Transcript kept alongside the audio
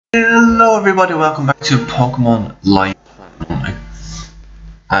Hello everybody, welcome back to Pokemon Light Platinum.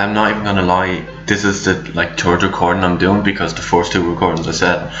 I'm not even gonna lie, this is the third recording I'm doing because the first two recordings I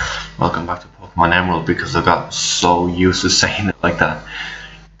said welcome back to Pokemon Emerald because I got so used to saying it like that.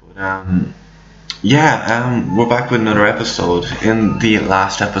 But we're back with another episode. In the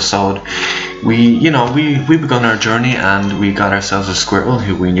last episode we begun our journey and we got ourselves a Squirtle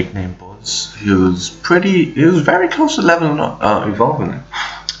who we nicknamed Buzz, who's very close to leveling up, evolving.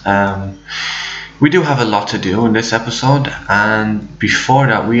 We do have a lot to do in this episode, and before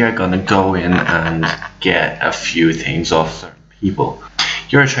that we are going to go in and get a few things off certain people.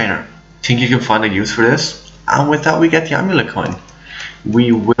 You're a trainer. Think you can find a use for this? And with that we get the amulet coin.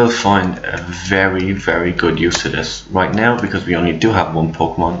 We will find a very, very good use to this. Right now, because we only do have one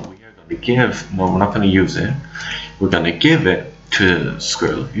Pokemon, we are going to give, no, we're not going to use it. We're going to give it to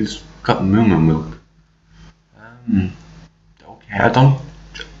Squirtle. He's got Moo Milk. Okay, I don't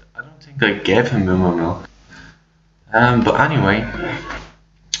think I gave him Moo Milk. But anyway,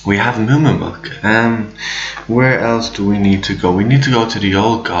 we have Moo Milk. Where else do we need to go? We need to go to the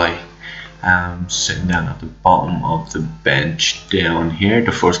old guy sitting down at the bottom of the bench down here.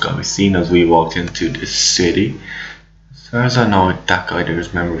 The first guy we seen as we walked into the city. As far as I know, that guy there is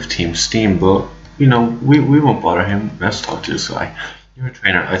a member of Team Steam, but we won't bother him. Let's talk to this guy. You're a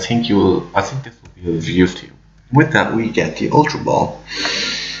trainer. I think this will be of use to you. With that, we get the Ultra Ball.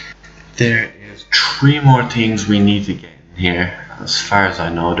 There is 3 more things we need to get in here. As far as I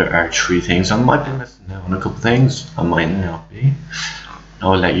know, there are 3 things. I might be missing out on a couple things. I might not be.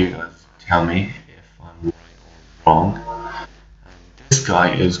 I'll let you guys tell me if I'm right or wrong. This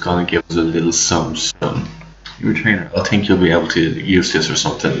guy is gonna give us a little something. You're a trainer. I think you'll be able to use this or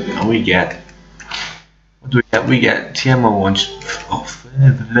something. And we get, what do we get? We get TMO1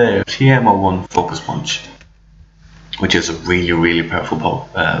 Focus Punch, which is a really, really powerful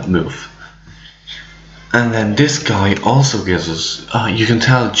move. And then this guy also gives us, you can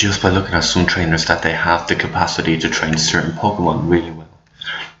tell just by looking at some trainers that they have the capacity to train certain Pokemon really well.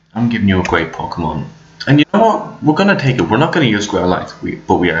 I'm giving you a great Pokemon. And you know what? We're going to take it. We're not going to use Growlithe,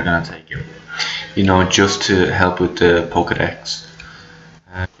 but we are going to take it. Just to help with the Pokedex.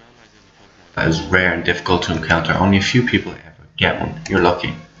 That is rare and difficult to encounter. Only a few people ever get one. You're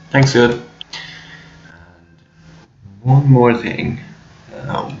lucky. Thanks, dude. And one more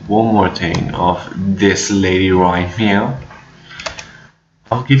thing of this lady right here.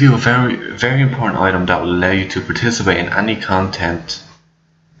 I'll give you a very, very important item that will allow you to participate in any content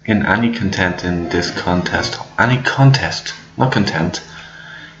in this contest. Any contest, not content,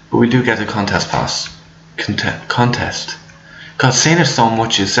 but we do get a contest pass. Contest. Because saying it so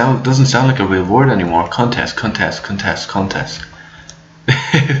much, doesn't sound like a real word anymore. Contest.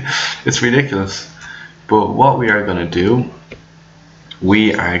 It's ridiculous. But what we are going to do,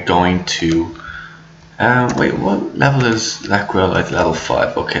 we are going to wait, what level is that Growlithe? Level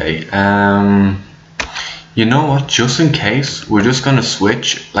 5. Okay. You know what, just in case, we're just going to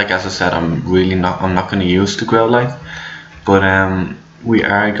switch. Like as I said, I'm not going to use the Growlithe, but we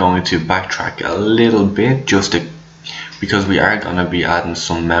are going to backtrack a little bit because we are going to be adding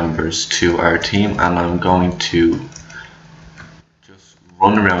some members to our team, and I'm going to just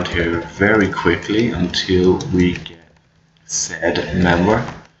run around here very quickly until we get said member.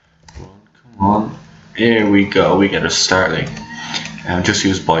 Come on, here we go. We get a Starly. Just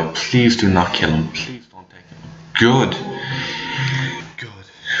use Bite. Please do not kill him. Please don't take him. Good.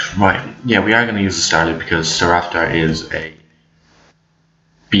 Right. Yeah, we are going to use the Starly because Staraptor is a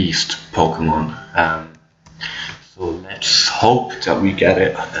beast Pokemon. So let's hope that we get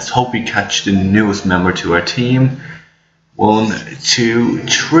it. Let's hope we catch the newest member to our team. 1, 2,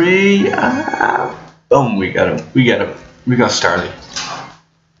 3. Boom! We got him. We got Starly.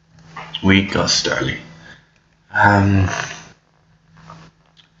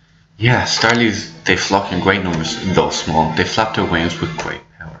 Yeah, Starlies, they flock in great numbers, though small. They flap their wings with great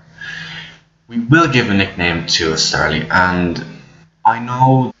power. We will give a nickname to a Starly, and I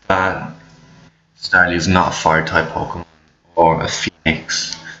know that Starly is not a fire-type Pokemon or a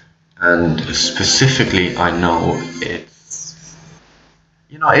Phoenix, and specifically I know it's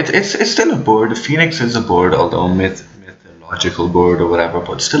still a bird. The Phoenix is a bird, although mythological bird or whatever,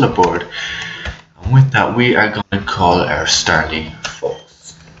 but still a bird. And with that, we are going to call our Starly,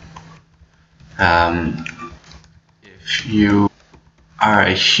 folks. If you are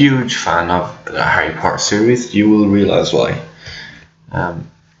a huge fan of the Harry Potter series, you will realize why.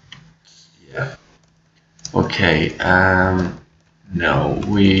 Yeah. Okay. No.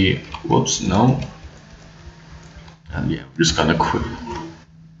 Whoops. No. Yeah, we're just gonna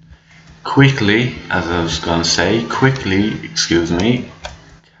quickly, as I was gonna say, excuse me,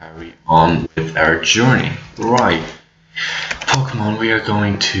 on with our journey. Right, Pokemon, we are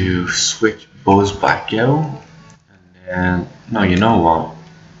going to switch Buzz back out, and then, no, you know what?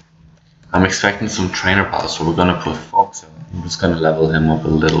 I'm expecting some trainer battles, so we're going to put Fox out. I'm just going to level him up a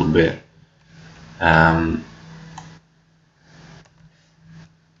little bit.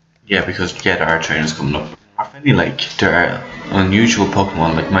 Yeah, because there are trainers coming up. Marfeny Lake, there are unusual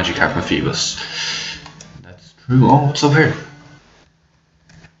Pokemon like Magikarp and Phoebus. That's true. Oh, what's up here?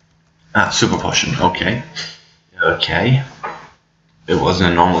 Ah, Super Potion. Okay. Okay. It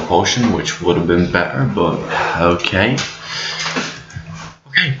wasn't a normal potion, which would have been better, but okay.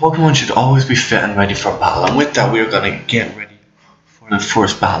 Okay, Pokemon should always be fit and ready for battle, and with that, we're gonna get ready for the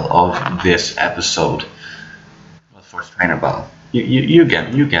first battle of this episode. The first trainer battle. You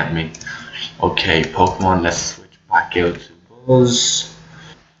get me. Okay, Pokemon, let's switch back out to Buzz.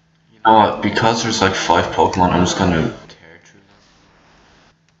 You know what? Because there's like 5 Pokemon, I'm just gonna tear through them.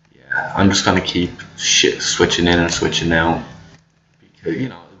 Yeah, I'm just gonna keep switching in and switching out because you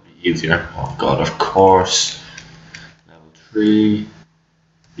know it'll be easier. Oh God, of course. Level 3.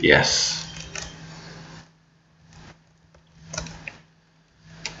 Yes.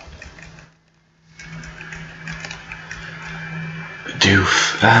 Doof.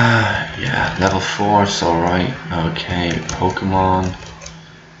 Yeah, level 4, it's alright. Okay, Pokemon.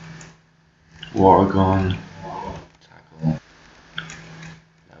 Water Gun. Tackle.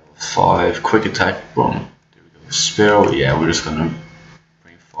 Level 5, Quick Attack. Boom. There we go. Spearow. Yeah, we're just gonna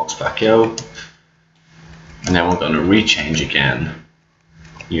bring Fox back out. And then we're gonna rechange again.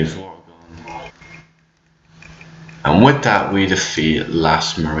 Use Water Gun. And with that, we defeat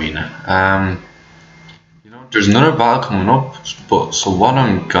Last Marina. There's another battle coming up, but so what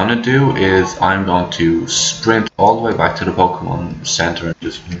I'm gonna do is I'm going to sprint all the way back to the Pokemon Center and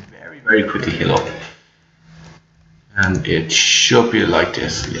just very quickly heal up. And it should be like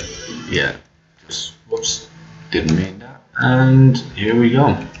this. Yeah. Just whoops, didn't mean that. And here we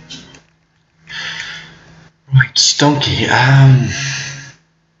go. Right, Stunky.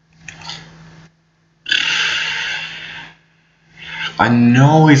 I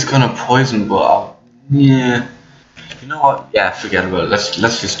know he's gonna poison, but yeah. You know what? Yeah, forget about it. Let's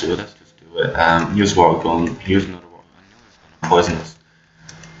just do it. Let's just do it. Use Water Gun. Use another Water Gun. I know he's gonna poison us.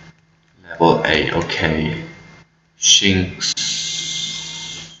 Level 8. Okay. Shinx.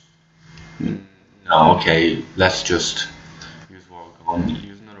 No. Okay. Let's just use Water Gun.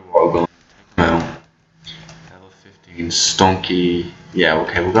 Use another Water Gun. Take him out. Level 15. Stunky. Yeah.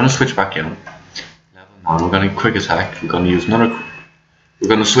 Okay. We're gonna switch back in. Level 9. We're gonna Quick Attack. We're gonna use another. We're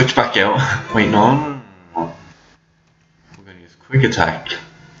gonna switch back out. Wait, no. We're gonna use Quick Attack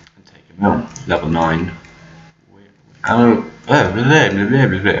and take him out. Level 9. We're gonna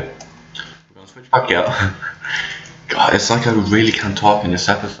switch back out. God, it's like I really can't talk in this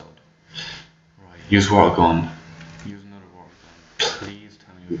episode. Right, use Water Gun. Use another Water Gun. Please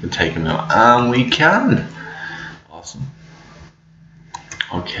tell me we can take him out. And we can! Awesome.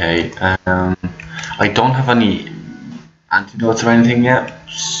 Okay, I don't have any antidotes or anything yet,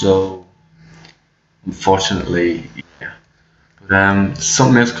 so unfortunately, yeah. But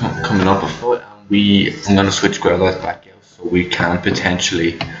something is coming up afoot, and I'm gonna switch Growlithe back out so we can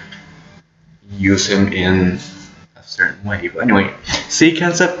potentially use him in a certain way. But anyway, sea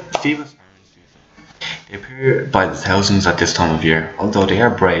concept, Phoebus. They appear by the thousands at this time of year. Although they are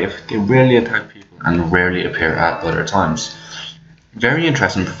brave, they rarely attack people and rarely appear at other times. Very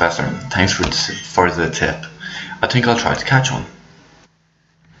interesting, Professor. Thanks for the tip. I think I'll try to catch one.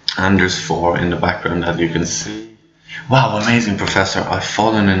 And there's 4 in the background, as you can see. Wow, amazing, Professor. I've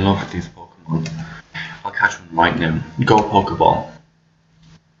fallen in love with these Pokemon. I'll catch one right now. Go Pokeball.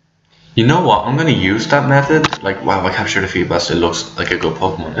 You know what? I'm going to use that method. Like, wow, I captured a Phoebus. It looks like a good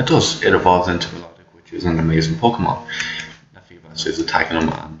Pokemon. It does. It evolves into Melodic, which is an amazing Pokemon. That Phoebus is attacking him,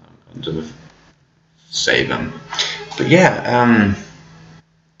 and I'm going to save him. But yeah,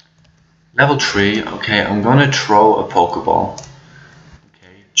 level 3, okay, I'm gonna throw a Pokeball,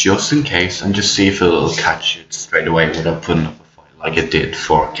 okay, just in case, and just see if it'll catch it straight away without putting up a fight like it did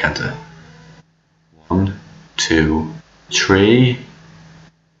for Kenta. 1, 2, 3.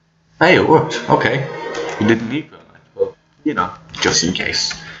 Hey, it worked, okay. We didn't need Growlithe, but, you know, just in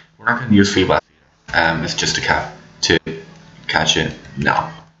case. We're not gonna use Phoebus either. It's just to catch it.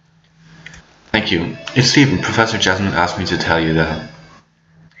 No. Thank you. It's Stephen. Professor Jasmine asked me to tell you that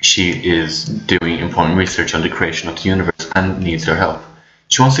she is doing important research on the creation of the universe and needs your help.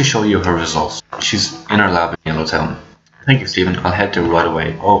 She wants to show you her results. She's in her lab in Yellowtown. Thank you, Stephen. I'll head there right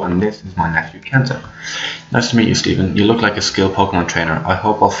away. Oh, and this is my nephew, Kenta. Nice to meet you, Stephen. You look like a skilled Pokemon trainer. I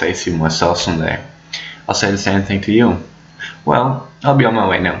hope I'll face you myself someday. I'll say the same thing to you. Well, I'll be on my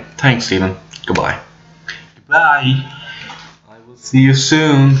way now. Thanks, Stephen. Goodbye. Goodbye. I will see you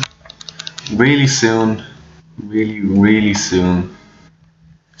soon. Really soon. Really soon.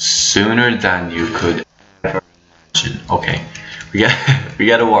 Sooner than you could ever imagine. Okay. We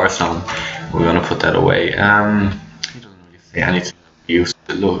get a war song. We're gonna put that away. He doesn't really say anything. He used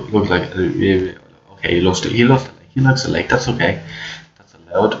to look like okay. He likes the lake. That's okay. That's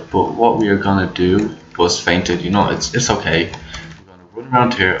allowed. But what we are gonna do was fainted. You know, it's okay. We're gonna run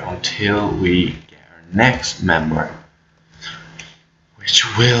around here until we get our next member, which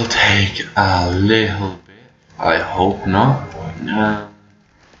will take a little bit. I hope not.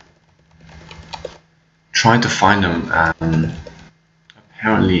 Trying to find them.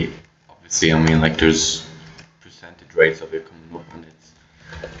 Apparently, obviously, I mean, like, there's percentage rates of it coming up, and it's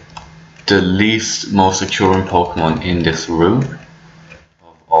the least most occurring Pokemon in this room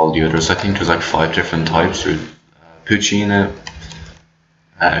of all the others. I think there's like 5 different types. There's Puccina,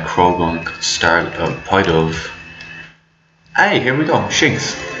 Krogunk, Pidove. Hey, here we go,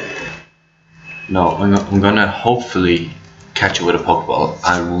 Shinx. No, I'm gonna hopefully catch it with a Pokeball.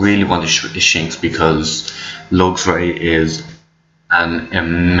 I really want to shoot the Shinx because Luxray is an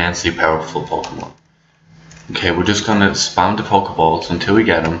immensely powerful Pokemon. Okay, we're just gonna spam the Pokeballs until we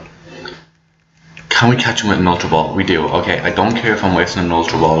get him. Can we catch him with an Ultra Ball? We do. Okay, I don't care if I'm wasting an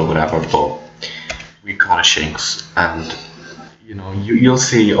Ultra Ball or whatever, but we caught a Shinx, and you know, you'll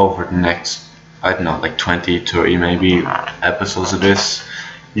see over the next, I don't know, like 20, 30 maybe episodes of this,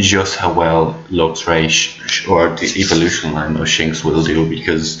 just how well Luxray or the evolution line of Shinx will do,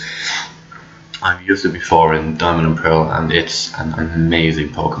 because I've used it before in Diamond and Pearl and it's an amazing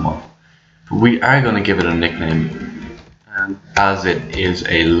Pokemon. But we are going to give it a nickname, and as it is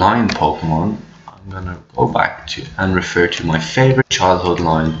a line Pokemon, I'm going to go back to and refer to my favourite childhood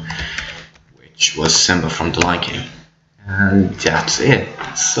line, which was Simba from The Lion King. And that's it.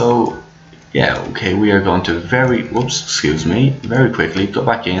 So yeah, okay, we are going to very quickly go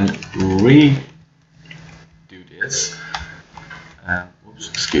back in, redo this.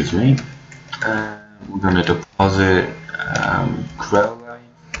 We're going to deposit Growlithe,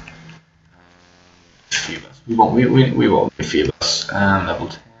 Phoebus. We won't be Phoebus. Level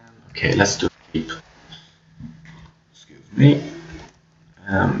 10. Okay, let's do keep. Excuse me.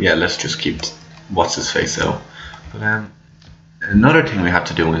 Yeah, let's just keep what's his face though. But another thing we have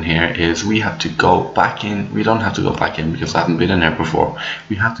to do in here is we have to go back in. We don't have to go back in because I haven't been in there before.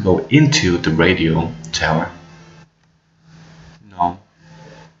 We have to go into the radio tower. No,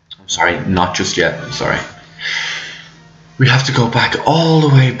 I'm sorry, not just yet. I'm sorry. We have to go back all the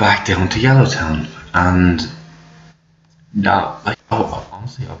way back down to Yellowtown, and now, like,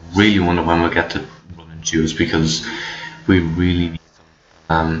 honestly, I really wonder when we'll get to running shoes because we really need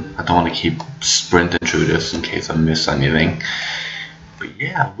them. I don't want to keep sprinting through this in case I miss anything. But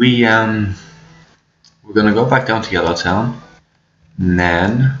yeah, we're gonna go back down to Yellowtown, and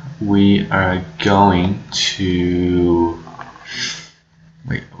then we are going to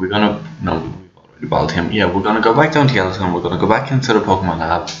wait. We're gonna no, we've already battled him. Yeah, we're gonna go back down to Yellowtown. We're gonna go back into the Pokemon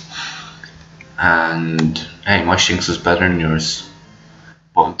Lab, and hey, my Shinx is better than yours.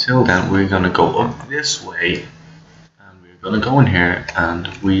 But until then, we're gonna go up this way, and we're gonna go in here, and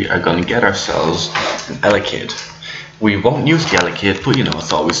we are gonna get ourselves an Elekid. We won't use the Elekid, but you know,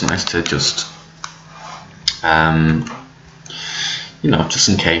 it's always nice to just, you know, just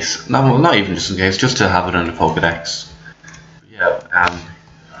in case. No, well, not even just in case, just to have it in the Pokedex. Yeah,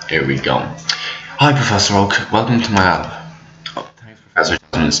 here we go. Hi, Professor Oak. Welcome to my lab. Oh, thanks, Professor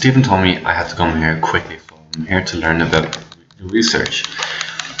Jasmine. Stephen told me I had to come here quickly, so I'm here to learn about the research.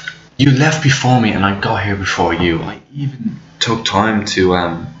 You left before me, and I got here before you. I even took time to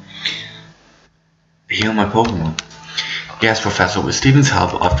heal my Pokemon. Yes, Professor, with Stephen's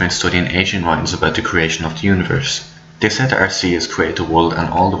help, I've been studying ancient writings about the creation of the universe. They said that our sea has created the world and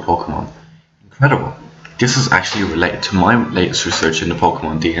all the Pokemon. Incredible. This is actually related to my latest research in the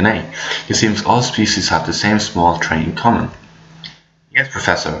Pokemon DNA. It seems all species have the same small trait in common. Yes,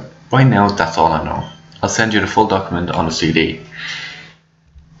 Professor. Right now, that's all I know. I'll send you the full document on a CD.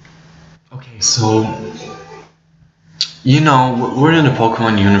 Okay, so, you know, we're in the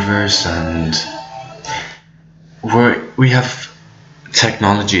Pokemon universe, and we have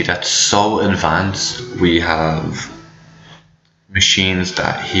technology that's so advanced. We have machines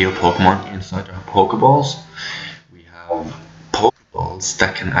that heal Pokemon inside their Pokeballs. We have Pokeballs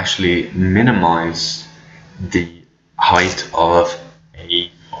that can actually minimize the height of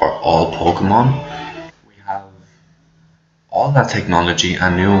a or all Pokemon. We have all that technology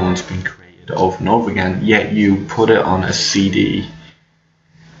and new ones being created over and over again, yet you put it on a CD.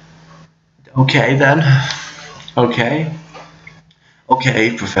 Okay then. Okay.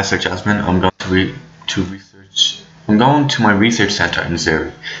 Okay, Professor Jasmine, I'm going to research. I'm going to my research center in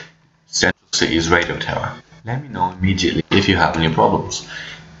Zurich, Central City's radio tower. Let me know immediately if you have any problems.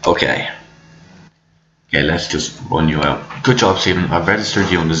 Okay. Okay, let's just run you out. Good job, Stephen. I've registered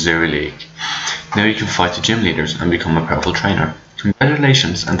you in the Zurich League. Now you can fight the gym leaders and become a powerful trainer.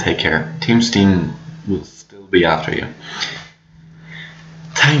 Congratulations and take care. Team Steam will still be after you.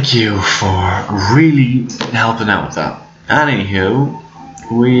 Thank you for really helping out with that. Anywho,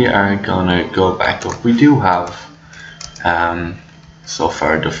 we are gonna go back up. We do have so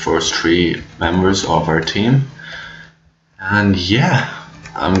far the first 3 members of our team, and yeah,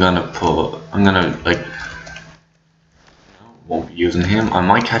 I'm gonna like, won't be using him. I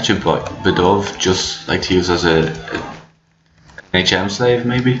might catch a Bidove just like to use as a HM slave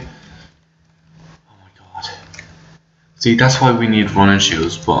maybe. Oh my god. See, that's why we need running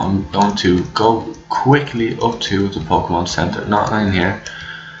shoes, but I'm going to go quickly up to the Pokemon Center, not in here,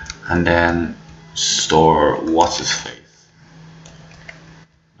 and then store what's his face.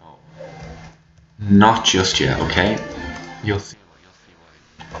 No, not just yet, okay? You'll see.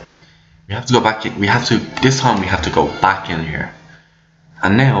 We have to go back in. This time we have to go back in here.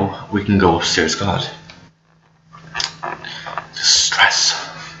 And now we can go upstairs. God. The stress.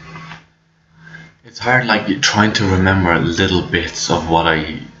 It's hard, like, trying to remember little bits of what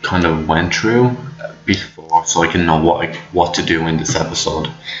I kind of went through before, so I can know what to do in this episode.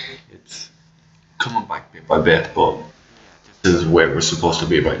 It's coming back bit by bit, but this is where we're supposed to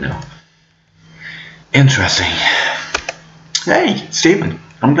be right now. Interesting. Hey, Stephen.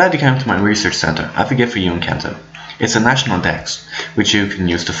 I'm glad you came to my research center. I have a gift for you and Kenta. It's a national dex, which you can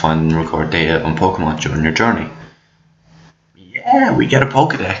use to find and record data on Pokemon during your journey. Yeah, we get a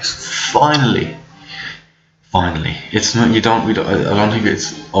Pokedex. Finally. Finally. It's not. I don't think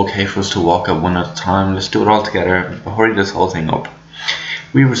it's okay for us to walk up one at a time. Let's do it all together. Hurry this whole thing up.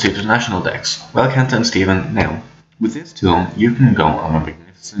 We received a national dex. Well, Kenta and Stephen, now with this tool, you can go on a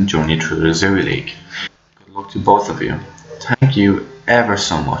magnificent journey through the Zurich League. Good luck to both of you. Thank you ever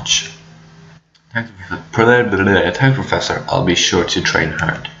so much. Thank you, Professor. I'll be sure to train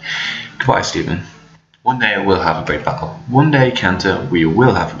hard. Goodbye, Stephen. One day we'll have a great battle. One day, Kenta, we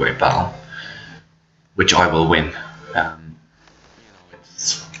will have a great battle, which I will win.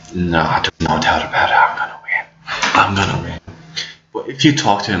 No doubt about it. I'm gonna win. But if you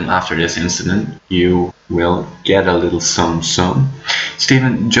talk to him after this incident, you will get a little sum.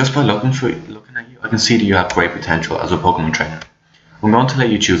 Stephen, just by looking at you, I can see that you have great potential as a Pokemon trainer. I'm going to let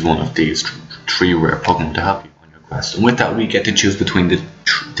you choose one of these 3 rare Pokemon to help you on your quest. And with that, we get to choose between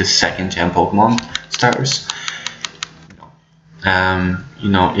the second gen Pokemon starters.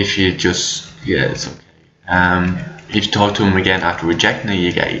 If you just, yeah, it's okay. If you talk to him again after rejecting it,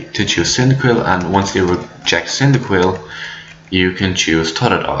 you get to choose Cyndaquil, and once you reject Cyndaquil, you can choose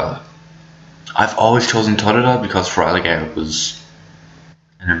Totodile. I've always chosen Totodile because Feraligatr was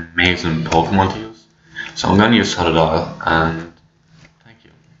an amazing Pokemon to use. So I'm going to use Totodile, and thank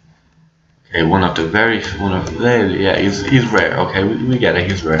you. Okay, yeah, he's rare. Okay, we get it,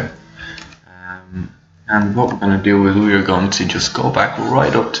 he's rare. And what we're going to do is we are going to just go back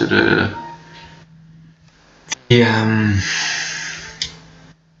right up to the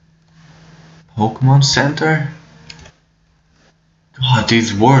Pokemon Center. God,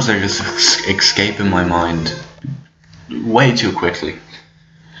 these words are just escaping my mind way too quickly.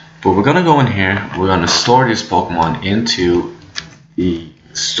 But we're gonna go in here, we're gonna store these Pokemon into the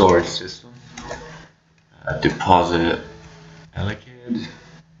storage system. Deposit Elekid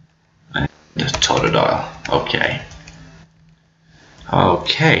and the Totodile. Okay,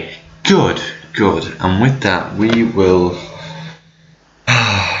 good. And with that,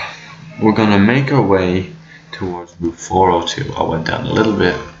 we're gonna make our way towards Route 402. I went down a little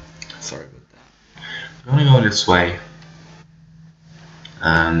bit. Sorry about that. We're gonna go this way.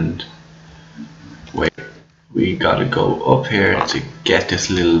 And wait, we gotta go up here to get this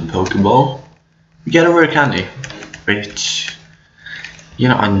little Pokeball. We get a rare candy, which,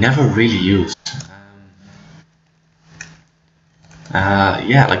 I never really used.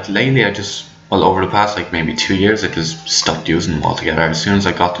 Yeah, like lately over the past like maybe 2 years, I just stopped using them altogether. As soon as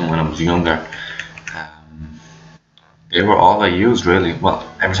I got them when I was younger, they were all I used really. Well,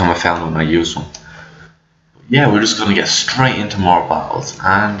 every time I found one, I used one. But yeah, we're just gonna get straight into more battles,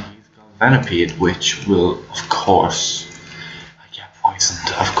 and he's got Venipede, which will, of course, I get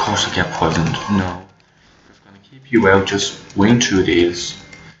poisoned. Of course, I get poisoned. No, just gonna keep you out. Just wing through these.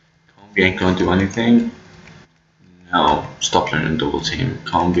 Combi ain't gonna do anything. No, stop learning double team.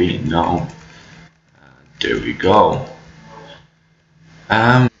 Combi, no. There we go.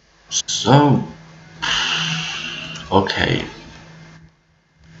 So, okay.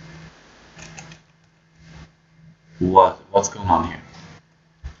 What's going on here?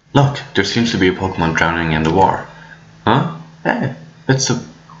 Look, there seems to be a Pokemon drowning in the water. Huh? Hey, is that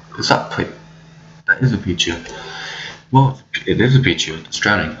that is a Pichu. Well, it is a Pichu. It's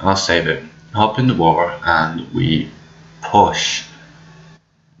drowning. I'll save it. Hop in the water and we push.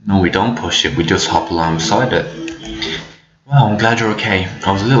 No, we don't push it. We just hop alongside it. Well, I'm glad you're okay.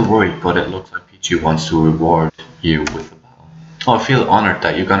 I was a little worried, but it looks like Pichu wants to reward you with a battle. Oh, I feel honored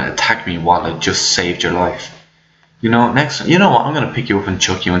that you're gonna attack me while I just saved your life. You know what? I'm gonna pick you up and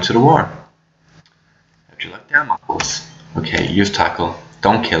chuck you into the water. How'd you like them apples? Okay, use tackle.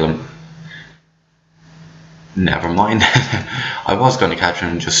 Don't kill him. Never mind. I was gonna catch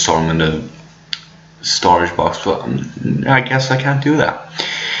him and just store him in the storage box, but I guess I can't do that.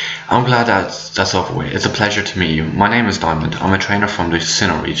 I'm glad that's over with. It's a pleasure to meet you. My name is Diamond. I'm a trainer from the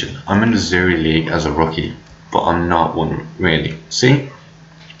Sinnoh region. I'm in the Zuri League as a rookie, but I'm not one really. See?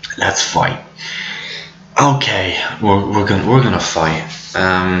 Let's fight. Okay, we're gonna fight.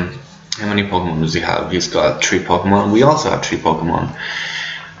 How many Pokemon does he have? He's got 3 Pokemon. We also have 3 Pokemon.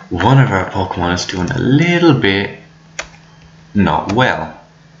 One of our Pokemon is doing a little bit not well.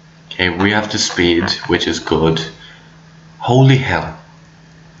 Okay, we have the speed, which is good. Holy hell.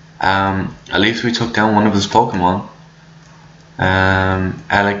 At least we took down one of his Pokemon.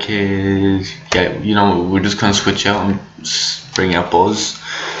 Elekid, yeah, you know, we're just gonna switch out and bring out Buzz.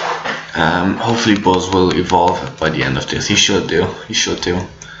 Hopefully Buzz will evolve by the end of this. He should do.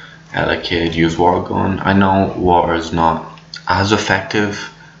 Elekid, use Water Gun. I know water is not as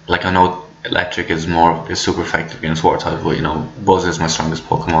effective. Like, I know electric is super effective against water type, but you know, Buzz is my strongest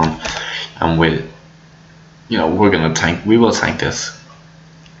Pokemon, and we will tank this.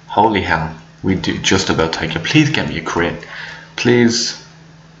 Holy hell, we do just about take it. Please get me a crit, please.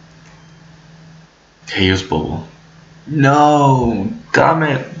 Okay, use Bubble. No, damn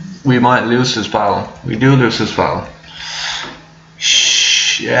it. We might lose this battle. We do lose this battle.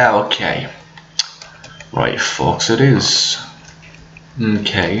 Yeah, okay. Right, folks, it is.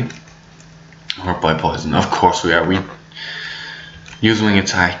 Okay. We're by poison. Of course we are. We use wing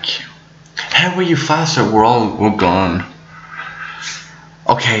attack. How are you faster? We're gone.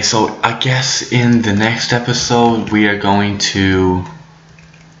 Okay, so I guess in the next episode we are going to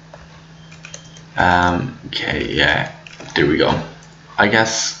okay, yeah, there we go. I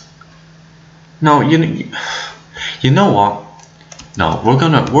guess no, you know what? No, we're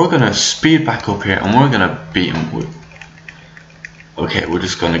gonna speed back up here and we're gonna beat him. Okay, we're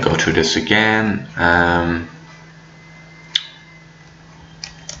just gonna go through this again.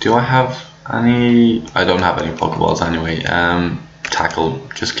 Do I have any? I don't have any Pokeballs anyway. Tackle,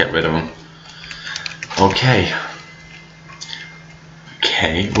 just get rid of him. Okay,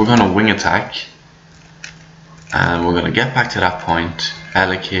 we're gonna wing attack and we're gonna get back to that point.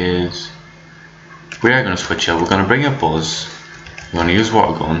 Elekid, we are gonna switch out. We're gonna bring up Buzz. We're gonna use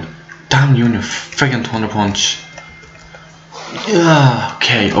Water Gun. Damn you and your friggin' Thunder Punch. Yeah,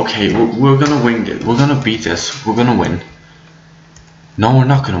 okay, we're gonna win it. We're gonna beat this. We're gonna win. No, we're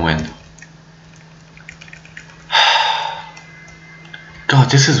not gonna win. God,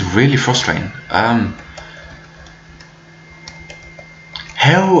 this is really frustrating. How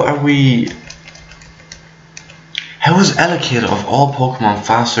is Elekid of all Pokemon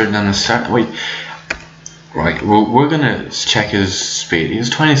faster than a certain? Wait, right. We're gonna check his speed. He has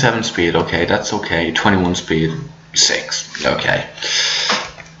 27 speed. Okay, that's okay. 21 speed, 6. Okay.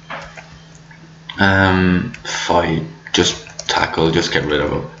 Fight. Just tackle. Just get rid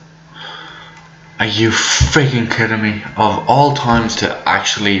of him. Are you freaking kidding me? Of all times to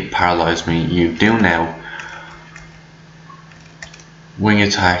actually paralyze me, you do now. Wing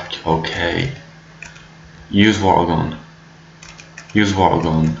attack, okay. Use Water Gun.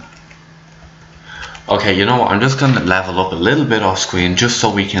 Okay, you know what? I'm just gonna level up a little bit off screen just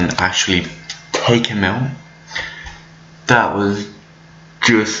so we can actually take him out. That was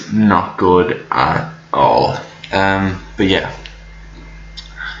just not good at all. But yeah.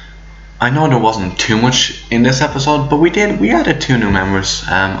 I know there wasn't too much in this episode, but we added 2 new members.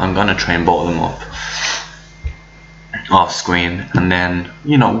 I'm gonna train both of them up off screen, and then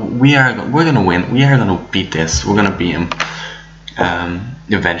we're gonna win. We are gonna beat this. We're gonna beat him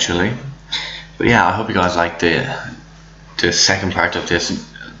eventually. But yeah, I hope you guys liked the second part of this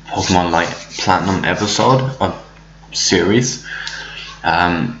Pokemon Light Platinum episode or series.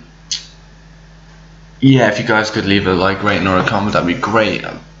 Yeah, if you guys could leave a like, rating, or a comment, that'd be great.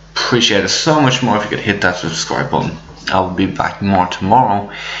 Appreciate it so much more if you could hit that subscribe button. I'll be back more tomorrow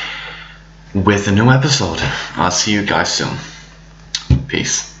with a new episode. I'll see you guys soon.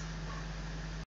 Peace.